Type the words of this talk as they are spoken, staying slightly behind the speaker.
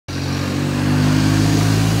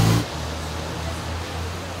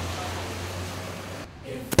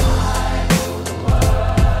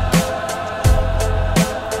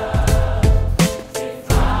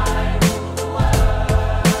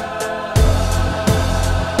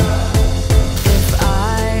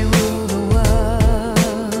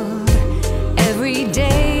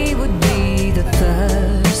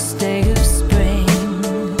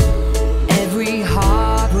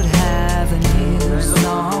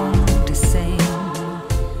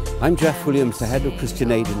I'm Jeff Williams, the head of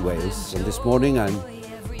Christian Aid in Wales, and this morning I'm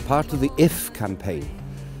part of the IF campaign.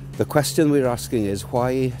 The question we're asking is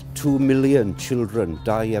why 2 million children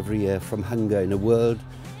die every year from hunger in a world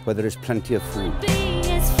where there is plenty of food.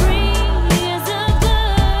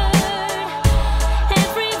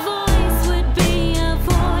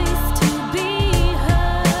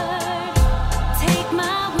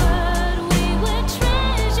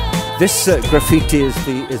 This graffiti is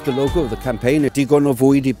the logo of the campaign. Digon o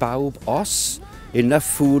fwyd I bawb os, enough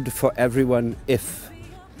food for everyone if.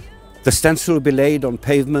 The stencil will be laid on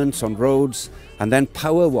pavements, on roads, and then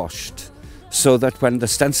power washed so that when the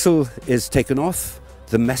stencil is taken off,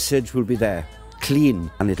 the message will be there, clean,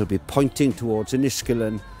 and it'll be pointing towards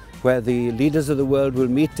Enniskillen, where the leaders of the world will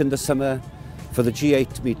meet in the summer for the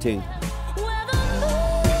G8 meeting.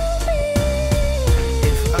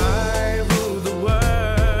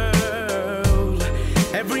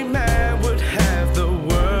 Every man would have the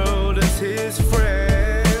world as his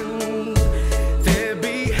friend. There'd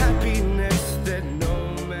be happiness that no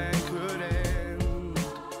man could end.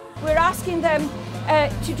 We're asking them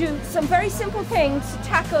to do some very simple things to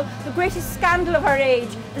tackle the greatest scandal of our age,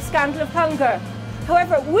 the scandal of hunger.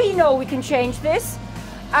 However, we know we can change this,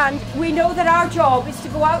 and we know that our job is to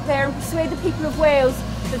go out there and persuade the people of Wales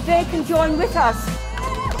that they can join with us.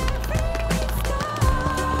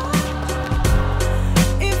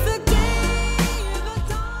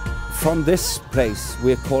 From this place,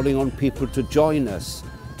 we're calling on people to join us,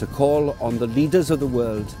 to call on the leaders of the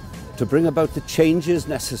world to bring about the changes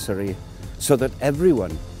necessary so that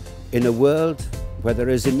everyone, in a world where there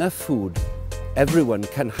is enough food, everyone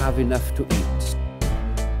can have enough to eat.